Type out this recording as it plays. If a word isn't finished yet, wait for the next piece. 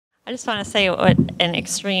I just want to say what an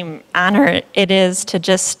extreme honor it is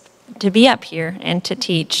to be up here and to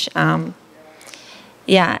teach.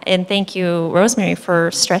 Yeah, and thank you, Rosemary,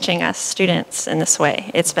 for stretching us students in this way.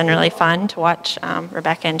 It's been really fun to watch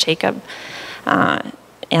Rebecca and Jacob.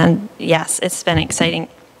 And yes, it's been exciting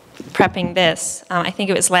prepping this. I think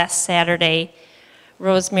it was last Saturday,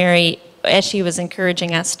 Rosemary, as she was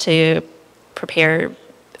encouraging us to prepare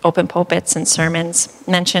open pulpits and sermons,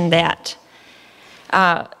 mentioned that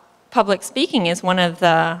public speaking is one of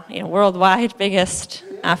the worldwide biggest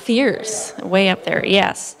fears, way up there,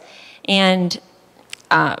 yes. And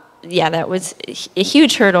yeah, that was a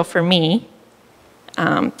huge hurdle for me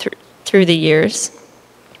through the years.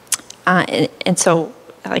 And so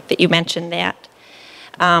I like that you mentioned that.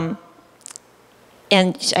 And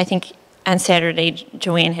I think on Saturday,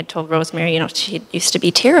 Joanne had told Rosemary, she used to be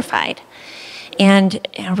terrified. And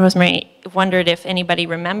Rosemary wondered if anybody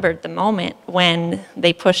remembered the moment when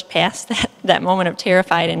they pushed past that moment of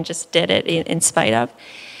terrified and just did it in spite of.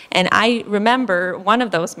 And I remember one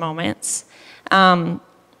of those moments when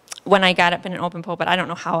I got up in an open pulpit. I don't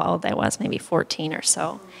know how old I was, maybe 14 or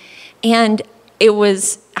so. And it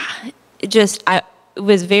was it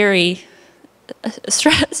was very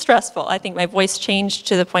stressful. I think my voice changed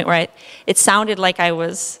to the point where it sounded like I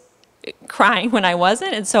was crying when I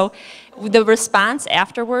wasn't. And so the response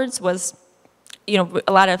afterwards was,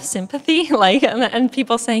 a lot of sympathy, and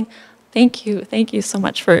people saying, thank you so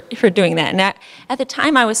much for doing that. And at the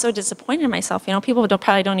time, I was so disappointed in myself. People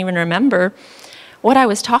probably don't even remember what I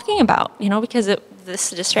was talking about, because of this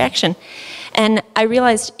distraction. And I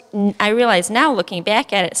realized now, looking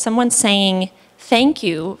back at it, someone saying thank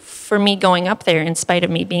you for me going up there in spite of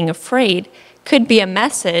me being afraid could be a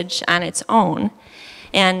message on its own.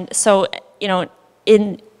 And so,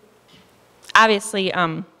 obviously,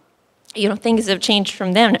 things have changed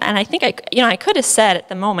from then. And I think I could have said at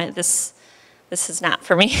the moment, this is not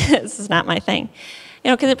for me. This is not my thing,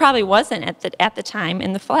 because it probably wasn't at the time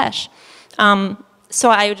in the flesh. So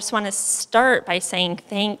I just want to start by saying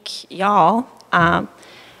thank y'all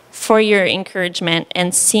for your encouragement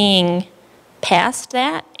and seeing past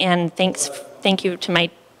that. And thank you to my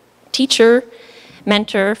teacher,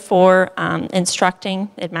 mentor for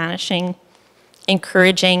instructing, admonishing,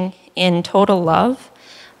 encouraging in total love,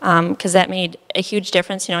 because that made a huge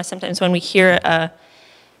difference. Sometimes when we hear a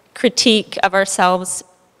critique of ourselves,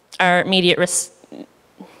 our immediate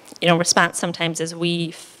response sometimes is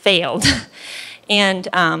we failed. And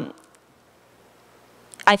I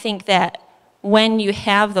think that when you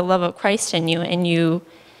have the love of Christ in you and you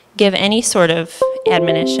give any sort of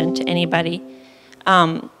admonition to anybody,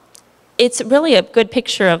 it's really a good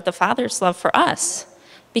picture of the Father's love for us,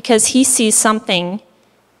 because he sees something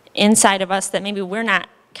inside of us that maybe we're not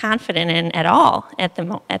confident in at all at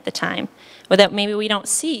the time, or that maybe we don't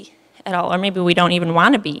see at all, or maybe we don't even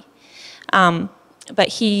want to be. But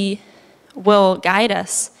he will guide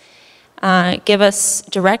us, give us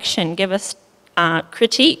direction, give us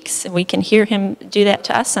critiques. We can hear him do that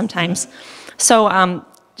to us sometimes. So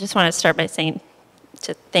just want to start by saying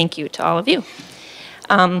thank you to all of you.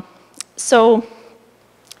 So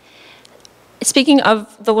speaking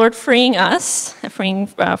of the Lord freeing us, freeing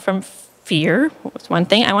from fear was one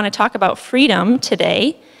thing. I want to talk about freedom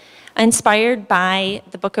today, inspired by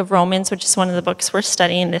the book of Romans, which is one of the books we're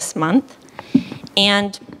studying this month.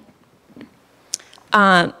 And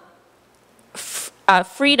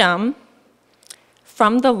freedom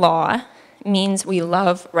from the law means we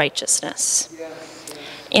love righteousness.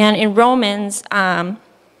 And in Romans, I'm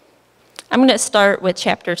going to start with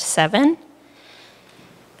chapter 7,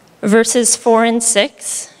 verses 4 and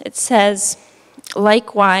 6. It says,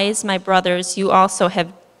 "Likewise, my brothers, you also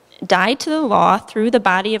have died to the law through the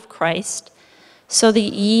body of Christ, so that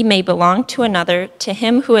ye may belong to another, to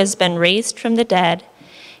him who has been raised from the dead,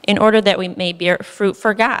 in order that we may bear fruit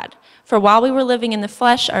for God. For while we were living in the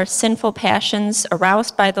flesh, our sinful passions,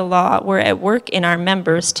 aroused by the law, were at work in our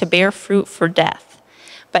members to bear fruit for death.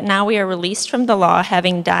 But now we are released from the law,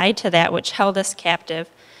 having died to that which held us captive,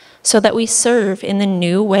 so that we serve in the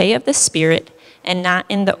new way of the Spirit and not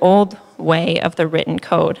in the old way of the written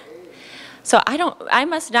code." So I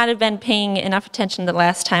must not have been paying enough attention the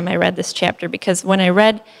last time I read this chapter, because when I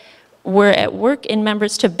read, "We're at work in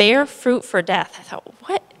members to bear fruit for death," I thought,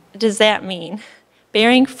 what does that mean?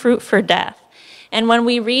 Bearing fruit for death. And when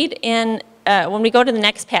we read when we go to the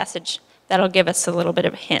next passage, that'll give us a little bit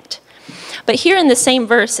of a hint. But here in the same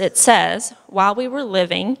verse, it says, "While we were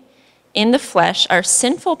living in the flesh, our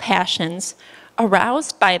sinful passions,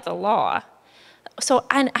 aroused by the law." So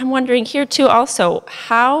I'm wondering here too also,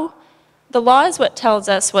 how the law is what tells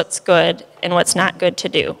us what's good and what's not good to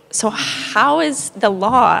do. So how is the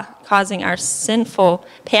law causing our sinful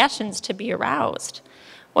passions to be aroused?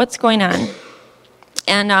 What's going on?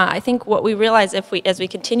 And I think what we realize as we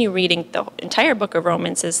continue reading the entire book of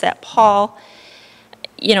Romans is that Paul,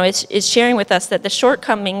 is sharing with us that the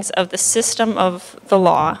shortcomings of the system of the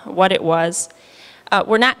law, what it was,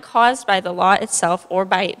 were not caused by the law itself or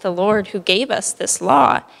by the Lord who gave us this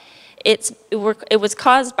law. It was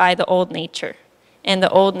caused by the old nature and the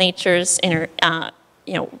old nature's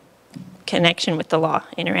connection with the law,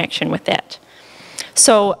 interaction with that.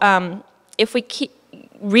 So if we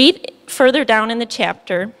read further down in the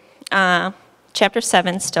chapter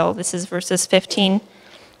 7 still, this is verses 15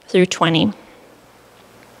 through 20.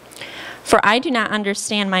 For I do not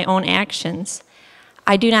understand my own actions.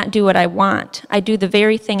 I do not do what I want. I do the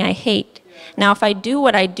very thing I hate. Now if I do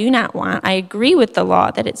what I do not want, I agree with the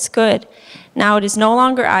law that it's good. Now it is no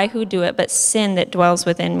longer I who do it, but sin that dwells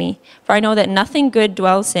within me. For I know that nothing good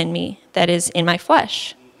dwells in me, that is, in my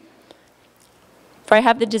flesh. For I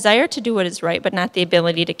have the desire to do what is right, but not the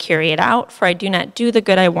ability to carry it out. For I do not do the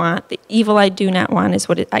good I want. The evil I do not want is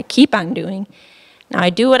what I keep on doing. Now I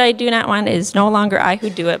do what I do not want. It is no longer I who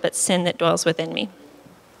do it, but sin that dwells within me.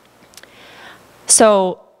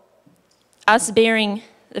 So us bearing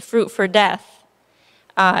the fruit for death,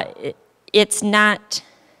 it's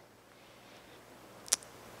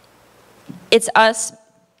us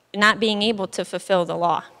not being able to fulfill the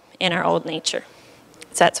law in our old nature.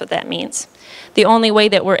 So that's what that means. The only way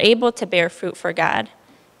that we're able to bear fruit for God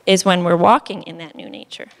is when we're walking in that new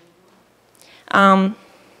nature.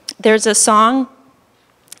 There's a song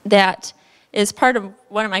that is part of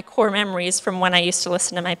one of my core memories from when I used to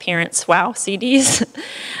listen to my parents' WOW CDs.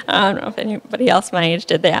 I don't know if anybody else my age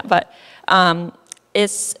did that, but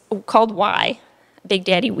it's called Why, Big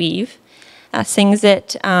Daddy Weave. Sings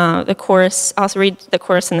it, the chorus, I'll read the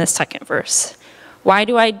chorus in the second verse. Why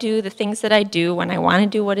do I do the things that I do when I want to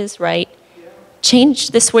do what is right?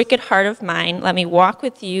 Change this wicked heart of mine. Let me walk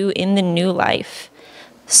with you in the new life.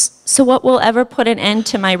 So what will ever put an end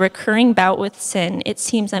to my recurring bout with sin? It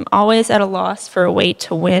seems I'm always at a loss for a way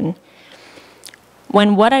to win.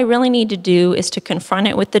 When what I really need to do is to confront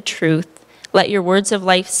it with the truth, let your words of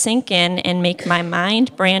life sink in and make my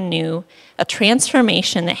mind brand new. A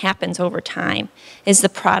transformation that happens over time is the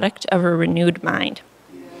product of a renewed mind.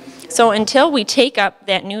 So until we take up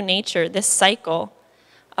that new nature, this cycle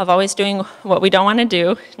of always doing what we don't want to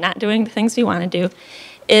do, not doing the things we want to do,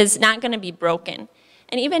 is not going to be broken.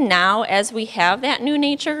 And even now, as we have that new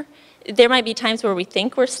nature, there might be times where we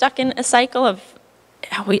think we're stuck in a cycle of,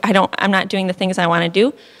 I'm not doing the things I want to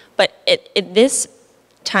do. But at this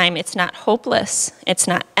time, it's not hopeless. It's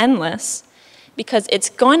not endless. Because it's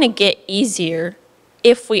going to get easier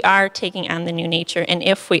if we are taking on the new nature. And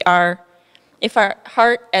if our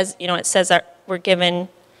heart, as it says, we're given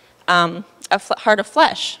a heart of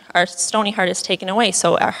flesh. Our stony heart is taken away.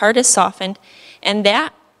 So our heart is softened. And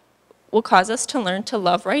that will cause us to learn to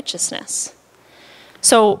love righteousness.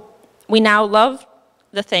 So we now love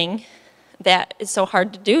the thing that is so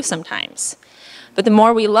hard to do sometimes. But the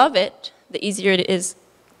more we love it, the easier it is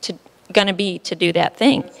going to be to do that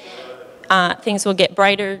thing. Things will get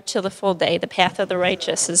brighter till the full day. The path of the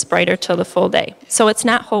righteous is brighter till the full day. So it's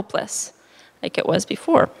not hopeless like it was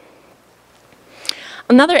before.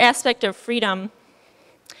 Another aspect of freedom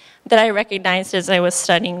that I recognized as I was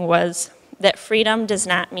studying was that freedom does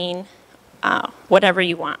not mean whatever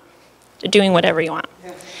you want, doing whatever you want.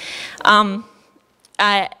 As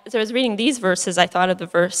I was reading these verses, I thought of the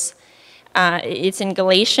verse. It's in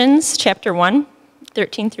Galatians chapter 1,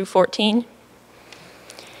 13 through 14.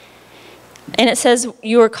 And it says,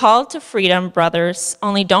 you are called to freedom, brothers,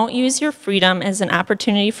 only don't use your freedom as an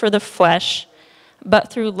opportunity for the flesh,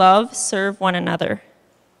 but through love serve one another.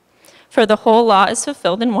 For the whole law is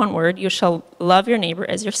fulfilled in one word, you shall love your neighbor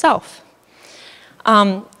as yourself.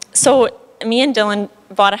 So me and Dylan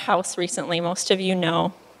bought a house recently, most of you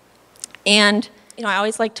know. And I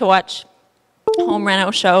always like to watch home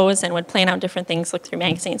reno shows and would plan out different things, look through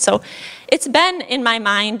magazines. So it's been in my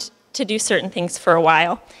mind to do certain things for a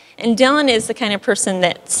while. And Dylan is the kind of person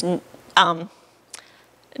that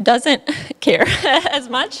doesn't care as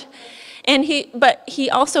much. But he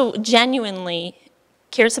also genuinely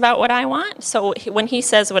cares about what I want. So when he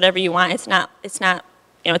says whatever you want,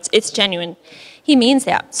 it's genuine. He means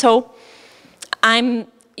that. So I'm,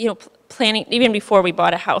 planning, even before we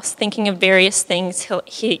bought a house, thinking of various things.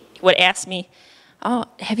 He would ask me, oh,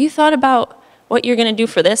 have you thought about what you're going to do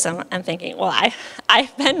for this? I'm thinking, well,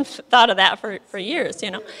 I've been thought of that for years,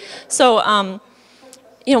 So,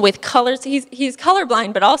 with colors, he's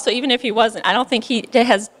colorblind, but also even if he wasn't, I don't think he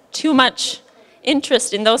has too much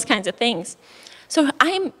interest in those kinds of things. So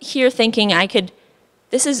I'm here thinking I could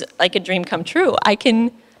this is like a dream come true. I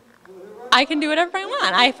can do whatever I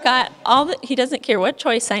want. I've got all the, he doesn't care what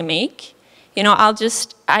choice I make. You know, I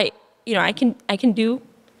can do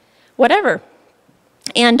whatever.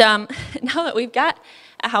 And now that we've got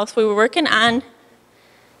a house, we were working on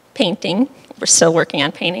painting. We're still working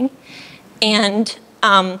on painting. And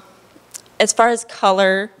as far as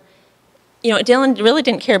color, you know, Dylan really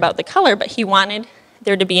didn't care about the color, but he wanted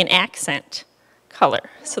there to be an accent color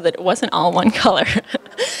so that it wasn't all one color.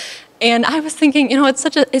 And I was thinking, you know,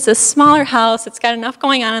 it's a smaller house. It's got enough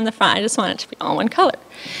going on in the front. I just want it to be all one color.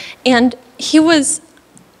 And he was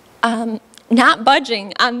not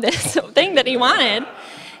budging on this thing that he wanted.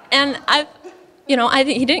 And I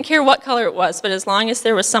think he didn't care what color it was, but as long as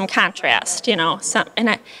there was some contrast, you know,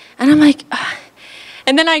 and I'm like, ugh.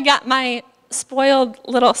 And then I got my spoiled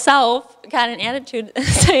little self, got an attitude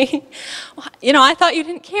saying, well, you know, I thought you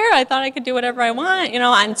didn't care. I thought I could do whatever I want, you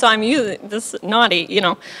know, and so I'm using this naughty, you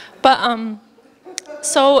know. But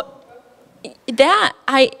so that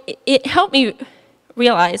it helped me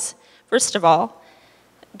realize, first of all,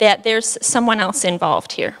 that there's someone else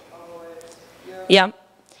involved here. Yeah.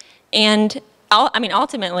 And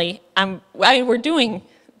ultimately, we're doing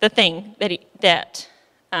the thing that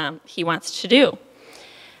he wants to do.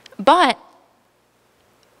 But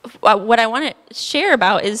what I want to share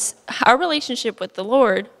about is our relationship with the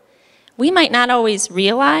Lord. We might not always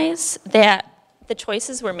realize that the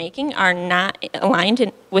choices we're making are not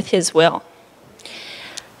aligned with His will.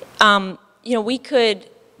 You know,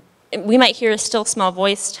 we might hear a still small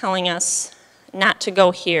voice telling us not to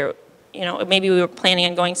go here. You know, maybe we were planning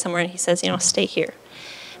on going somewhere, and He says, you know, stay here.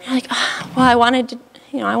 And you're like, oh, well, I wanted to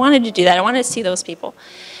do that. I wanted to see those people.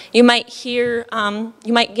 You might hear,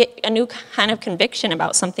 you might get a new kind of conviction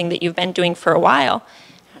about something that you've been doing for a while,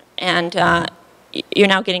 and you're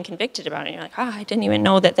now getting convicted about it. You're like, I didn't even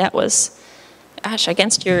know that was, gosh,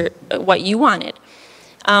 against what you wanted.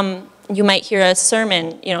 You might hear a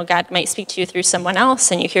sermon, you know, God might speak to you through someone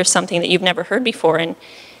else, and you hear something that you've never heard before, and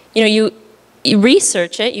you know, you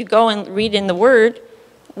research it, you go and read in the Word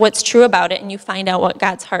what's true about it, and you find out what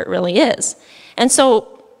God's heart really is. And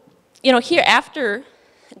so, you know, here after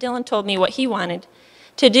Dylan told me what he wanted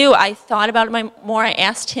to do, I thought about it more. I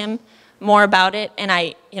asked him more about it, and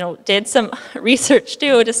I, you know, did some research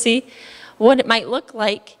too to see what it might look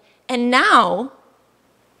like. And now,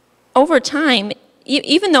 over time,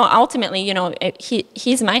 even though ultimately, you know,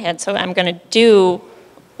 he's in my head, so I'm going to do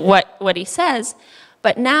what he says,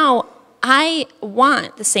 but now I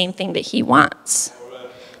want the same thing that he wants.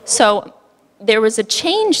 So there was a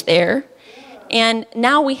change there, and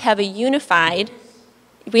now we have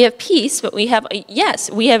we have peace, but we have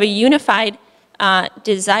a unified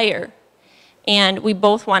desire, and we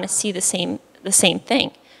both want to see the same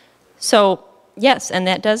thing. So yes, and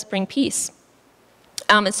that does bring peace.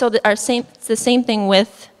 And so it's the same thing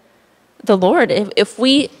with the Lord. If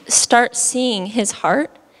we start seeing His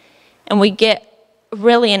heart, and we get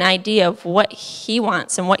really an idea of what He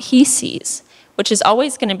wants and what He sees, which is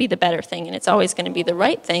always going to be the better thing, and it's always going to be the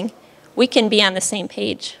right thing, we can be on the same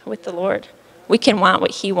page with the Lord. We can want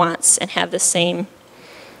what He wants and have the same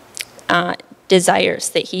desires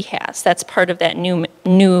that He has. That's part of that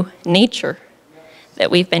new nature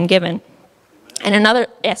that we've been given. And another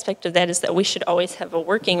aspect of that is that we should always have a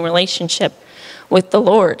working relationship with the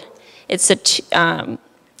Lord. It's you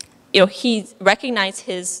know, He recognized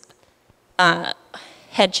His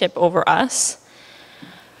headship over us,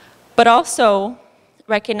 but also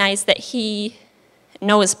recognize that He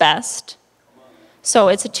knows best. So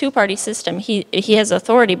it's a two-party system. He has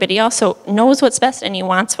authority, but He also knows what's best, and He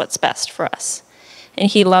wants what's best for us. And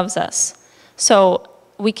He loves us. So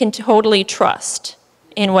we can totally trust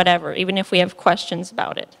in whatever, even if we have questions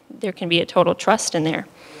about it. There can be a total trust in there.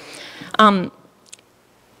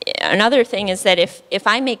 Another thing is that if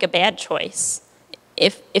I make a bad choice,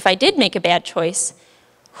 if I did make a bad choice,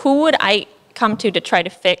 who would I come to try to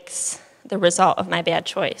fix the result of my bad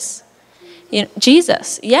choice? You know,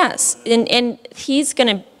 Jesus, yes. And He's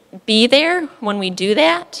going to be there when we do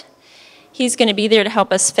that. He's going to be there to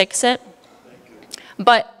help us fix it.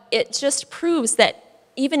 But it just proves that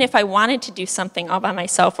even if I wanted to do something all by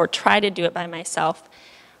myself or try to do it by myself,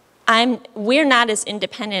 we're not as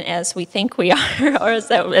independent as we think we are or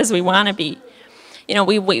as we want to be. You know,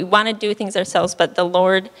 we want to do things ourselves, but the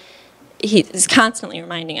Lord, He is constantly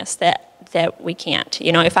reminding us that we can't.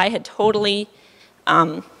 You know, if I had totally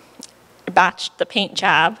botched the paint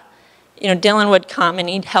job, you know, Dylan would come and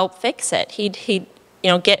he'd help fix it. He'd you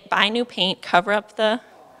know, buy new paint, cover up the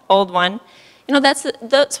old one. You know,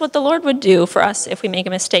 that's what the Lord would do for us if we make a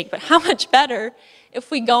mistake. But how much better if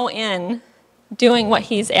we go in doing what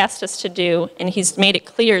he's asked us to do, and he's made it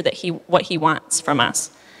clear that what he wants from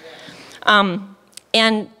us.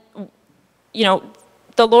 And, you know,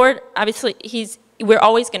 the Lord, obviously, we're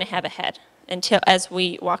always going to have a head. As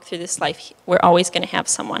we walk through this life, we're always going to have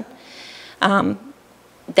someone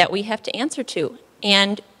that we have to answer to.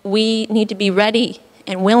 And we need to be ready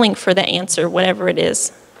and willing for the answer, whatever it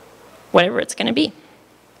is, whatever it's going to be.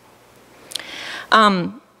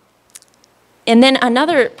 And then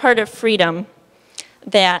another part of freedom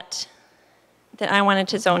that I wanted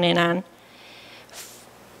to zone in on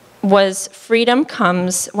was freedom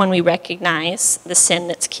comes when we recognize the sin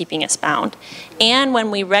that's keeping us bound. And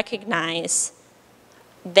when we recognize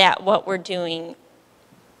that what we're doing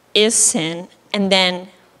is sin, and then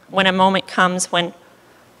when a moment comes when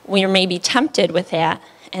we may be tempted with that,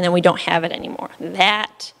 and then we don't have it anymore.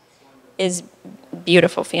 That is a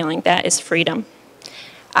beautiful feeling. That is freedom.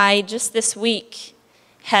 I just this week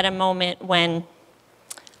had a moment when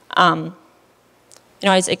I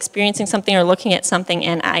was experiencing something or looking at something,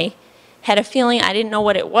 and I had a feeling, I didn't know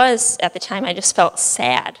what it was at the time. I just felt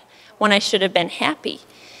sad when I should have been happy.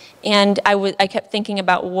 And I kept thinking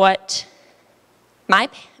about what my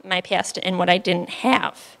past and what I didn't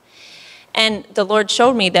have. And the Lord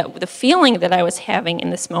showed me that the feeling that I was having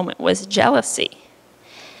in this moment was jealousy.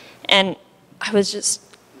 And I was just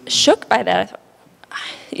shook by that. I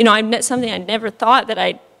thought, something I never thought that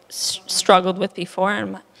I struggled with before.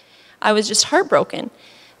 And I was just heartbroken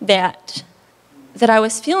that I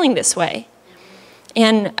was feeling this way.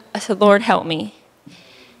 And I said, Lord, help me.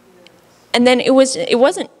 And then it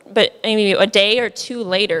wasn't but maybe a day or two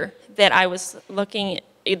later that I was looking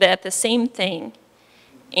at the same thing,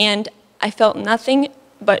 and I felt nothing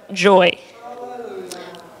but joy.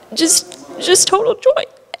 Just total joy.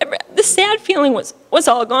 The sad feeling was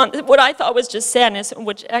all gone. What I thought was just sadness,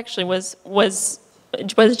 which actually was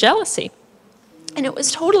jealousy. And it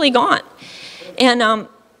was totally gone. And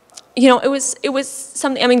it was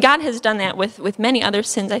something. I mean, God has done that with many other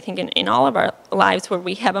sins, I think, in all of our lives, where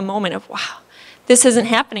we have a moment of, wow, this isn't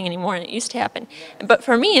happening anymore, and it used to happen. But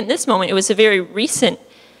for me, in this moment, it was a very recent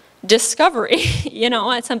discovery,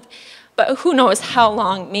 but who knows how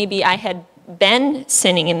long maybe I had been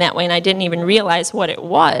sinning in that way, and I didn't even realize what it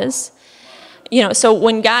was. So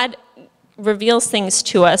when God reveals things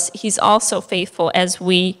to us, he's also faithful as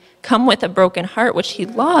we come with a broken heart, which he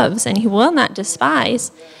loves and he will not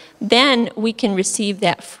despise. Then we can receive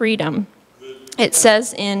that freedom. It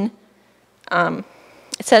says in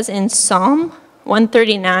Psalm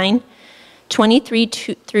 139, 23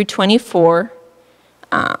 through 24,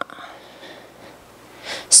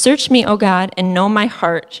 search me, O God, and know my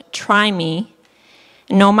heart. Try me,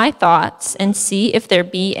 know my thoughts, and see if there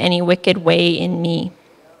be any wicked way in me.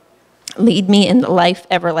 Lead me in the life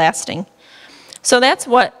everlasting. So that's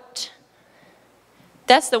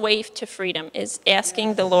the way to freedom, is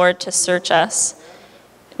asking the Lord to search us,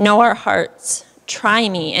 know our hearts, try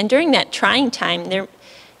me. And during that trying time,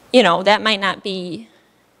 that might not be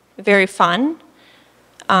very fun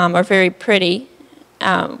or very pretty,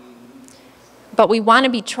 but we want to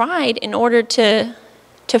be tried in order to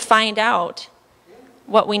find out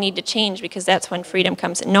what we need to change, because that's when freedom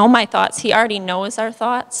comes. Know my thoughts. He already knows our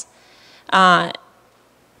thoughts. But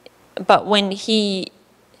when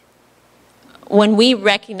we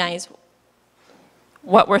recognize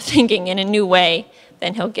what we're thinking in a new way,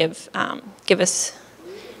 then he'll give us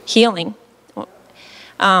healing.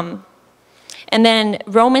 And then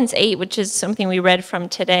Romans 8, which is something we read from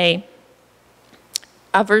today,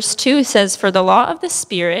 verse 2 says, for the law of the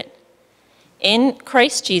Spirit in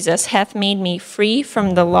Christ Jesus hath made me free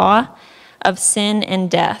from the law of sin and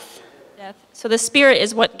death. So the Spirit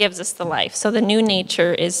is what gives us the life. So the new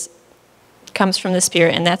nature comes from the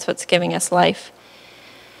Spirit, and that's what's giving us life.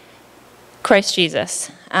 Christ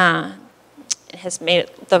Jesus has made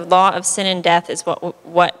it, the law of sin and death is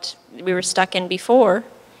what we were stuck in before,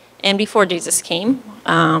 and before Jesus came.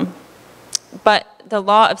 But the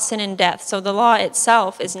law of sin and death, so the law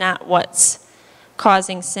itself is not what's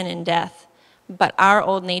causing sin and death, but our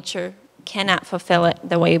old nature cannot fulfill it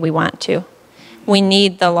the way we want to. We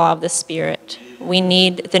need the law of the Spirit. We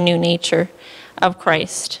need the new nature of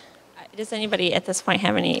Christ. Does anybody at this point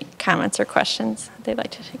have any comments or questions they'd like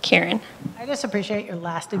to take? Karen? I just appreciate your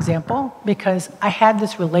last example, because I had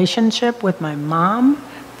this relationship with my mom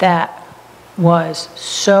that was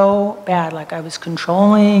so bad. Like, I was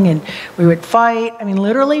controlling, and we would fight. I mean,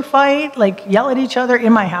 literally fight, like yell at each other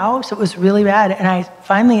in my house. It was really bad. And I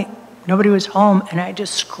finally, nobody was home, and I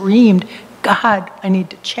just screamed, God, I need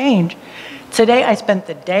to change. Today I spent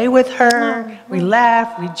the day with her. We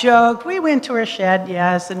laughed, we joked, we went to her shed,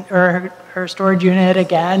 yes, or her storage unit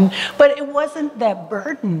again. But it wasn't that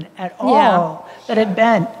burden at all that had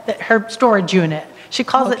been her storage unit. She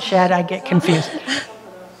calls it shed, I get confused.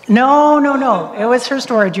 No. It was her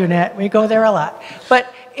storage unit. We go there a lot.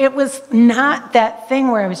 But it was not that thing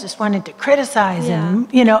where I was just wanting to criticize him.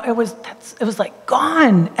 You know, it was like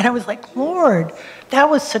gone. And I was like, Lord, that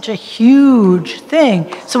was such a huge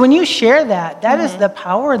thing. So when you share that, that is the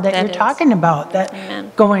power that you're talking about.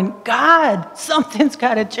 That going, God, something's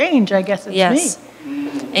got to change. I guess it's me.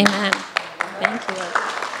 Amen. Thank you, Lord.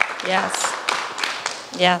 Yes.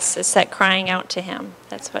 Yes, it's that crying out to him.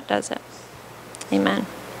 That's what does it. Amen.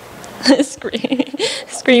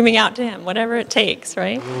 Screaming out to him, whatever it takes,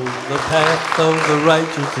 right? Oh, the path of the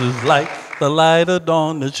righteous is like the light of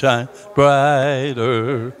dawn that shines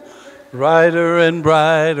brighter, brighter and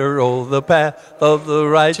brighter. Oh, the path of the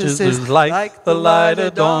righteous is like the light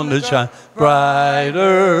of dawn that shines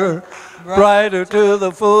brighter, brighter to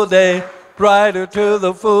the full day, brighter to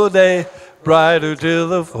the full day, brighter to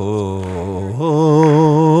the full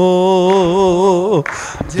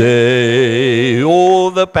day. Oh,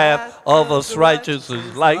 the path of us righteous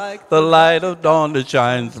is like the light of dawn that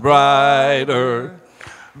shines brighter,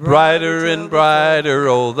 brighter and brighter.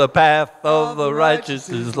 Oh, the path of the righteous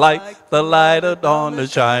is like the light of dawn that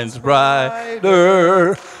shines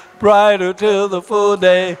brighter, brighter till the full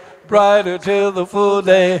day, brighter till the full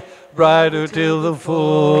day, brighter till the full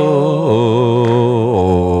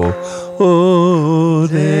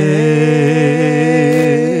day.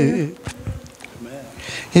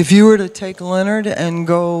 If you were to take Leonard and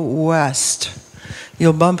go west,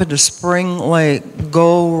 you'll bump into Spring Lake,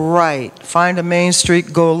 go right, find a main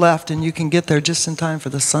street, go left, and you can get there just in time for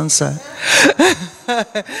the sunset.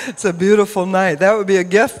 It's a beautiful night. That would be a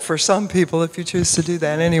gift for some people if you choose to do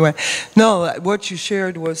that. Anyway, no, what you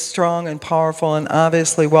shared was strong and powerful and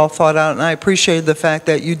obviously well thought out, and I appreciated the fact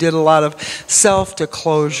that you did a lot of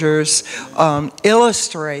self-disclosures,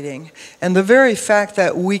 illustrating, and the very fact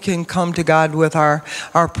that we can come to God with our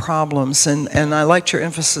problems, and I liked your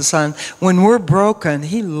emphasis on when we're broken,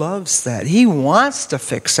 He loves that. He wants to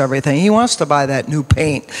fix everything. He wants to buy that new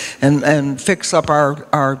paint and fix up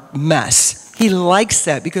our mess. He likes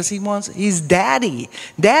that because he's daddy.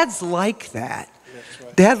 Dads like that.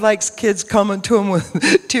 Right. Dad likes kids coming to him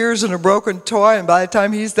with tears and a broken toy, and by the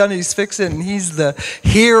time he's done, he's fixing it, and he's the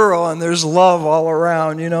hero, and there's love all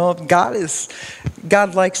around, you know. God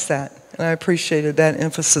likes that, and I appreciated that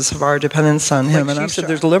emphasis of our dependence on Him, and I said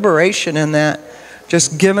there's liberation in that.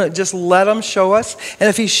 Just let Him show us. And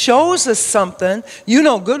if He shows us something, you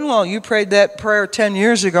know good and well, you prayed that prayer 10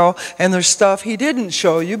 years ago, and there's stuff He didn't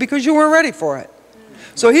show you because you weren't ready for it.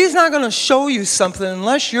 So He's not going to show you something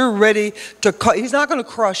unless you're ready to, He's not going to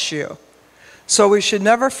crush you. So we should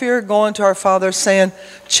never fear going to our Father saying,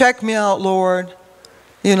 check me out, Lord.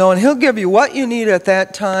 You know, and He'll give you what you need at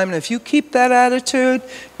that time. And if you keep that attitude,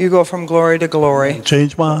 you go from glory to glory.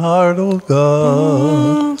 Change my heart, oh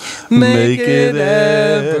God. Make it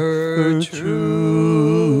ever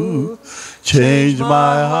true. Change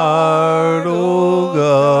my heart, oh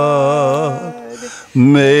God.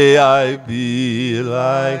 May I be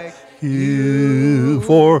like you,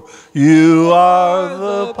 for you are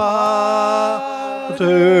the potter.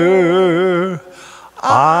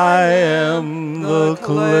 I am the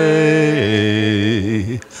clay.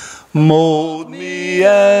 Mold me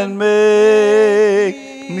and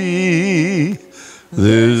make me.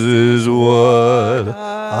 This is what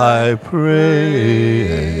I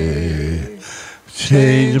pray.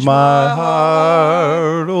 Change my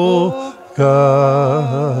heart, oh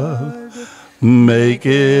God. Make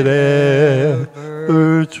it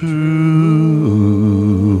ever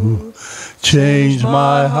true. Change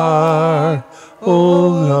my heart,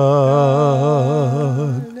 oh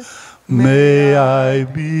God, may I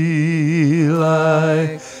be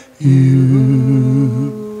like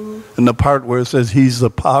you. And the part where it says He's the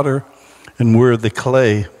potter and we're the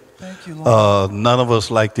clay. Thank you, Lord. None of us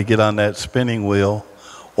like to get on that spinning wheel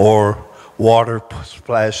or water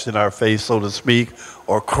splashed in our face, so to speak,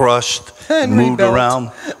 or crushed and moved around.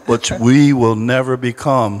 But we will never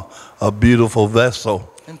become a beautiful vessel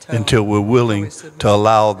until we're willing to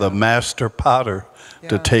allow the master potter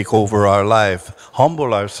to take over our life.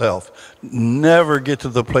 Humble ourselves. Never get to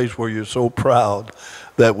the place where you're so proud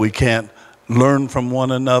that we can't learn from one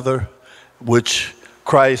another, which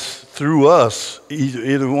Christ through us,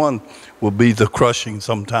 either one, will be the crushing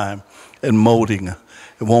sometime and molding. It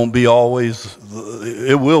won't be always,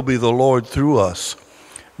 it will be the Lord through us.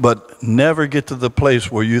 But never get to the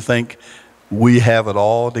place where you think we have it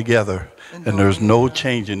all together. And there's no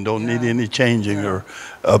changing, don't need any changing, or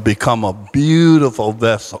become a beautiful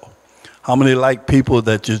vessel. How many like people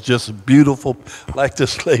that is just beautiful, like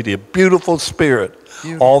this lady, a beautiful spirit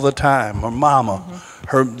all the time? Her mama,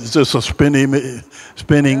 her just a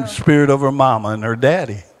spinning spirit of her mama and her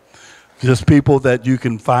daddy. Just people that you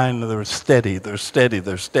can find that are steady, they're steady,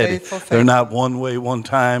 they're steady. Faithful. They're not one way one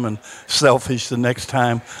time and selfish the next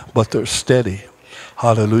time, but they're steady.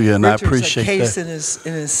 Hallelujah, and Richard's I appreciate a case that.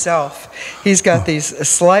 in himself. He's got these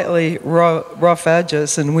slightly rough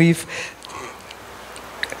edges, and we've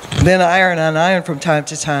been iron on iron from time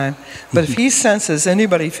to time. But if he senses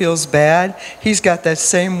anybody feels bad, he's got that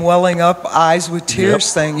same welling up eyes with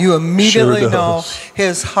tears thing. You immediately know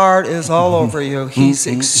his heart is all over you. He's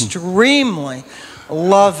extremely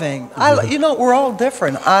loving. You know, we're all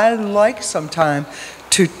different. I like sometimes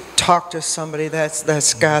to talk to somebody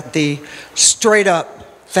that's got the straight up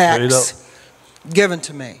facts given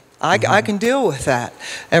to me. I can deal with that.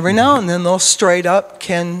 Every now and then those straight up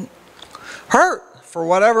can hurt for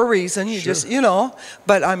whatever reason. You just, you know,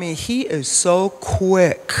 but I mean, he is so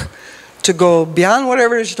quick to go beyond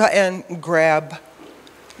whatever it is and grab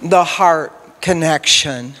the heart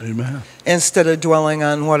connection. Amen. Instead of dwelling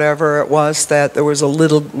on whatever it was, that there was a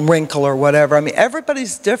little wrinkle or whatever. I mean,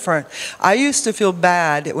 everybody's different. I used to feel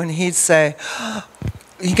bad when he'd say,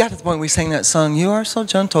 you got to the point we sang that song, "You Are So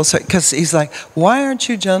Gentle," because he's like, why aren't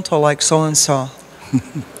you gentle like so-and-so?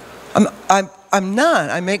 I'm not.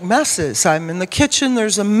 I make messes. I'm in the kitchen,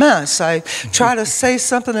 there's a mess. I try to say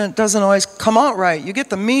something and it doesn't always come out right. You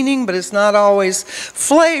get the meaning, but it's not always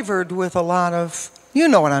flavored with a lot of, you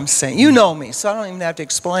know what I'm saying. You know me, so I don't even have to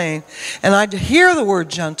explain. And I hear the word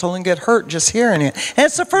gentle and get hurt just hearing it. And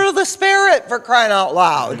it's the fruit of the Spirit, for crying out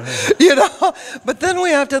loud. You know? But then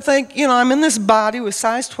we have to think, you know, I'm in this body with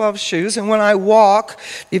size 12 shoes, and when I walk,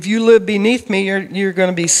 if you live beneath me, you're going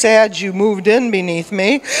to be sad you moved in beneath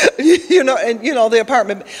me. You know, and you know, the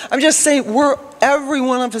apartment. I'm just saying, every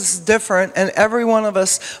one of us is different, and every one of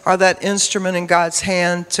us are that instrument in God's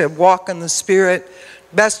hand to walk in the Spirit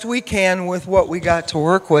best we can with what we got to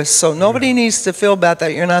work with. So nobody needs to feel bad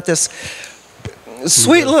that you're not this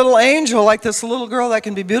sweet little angel, like this little girl that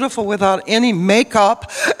can be beautiful without any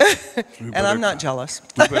makeup. And I'm not jealous.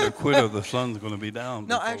 We better quit or the sun's going to be down.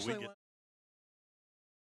 No, actually.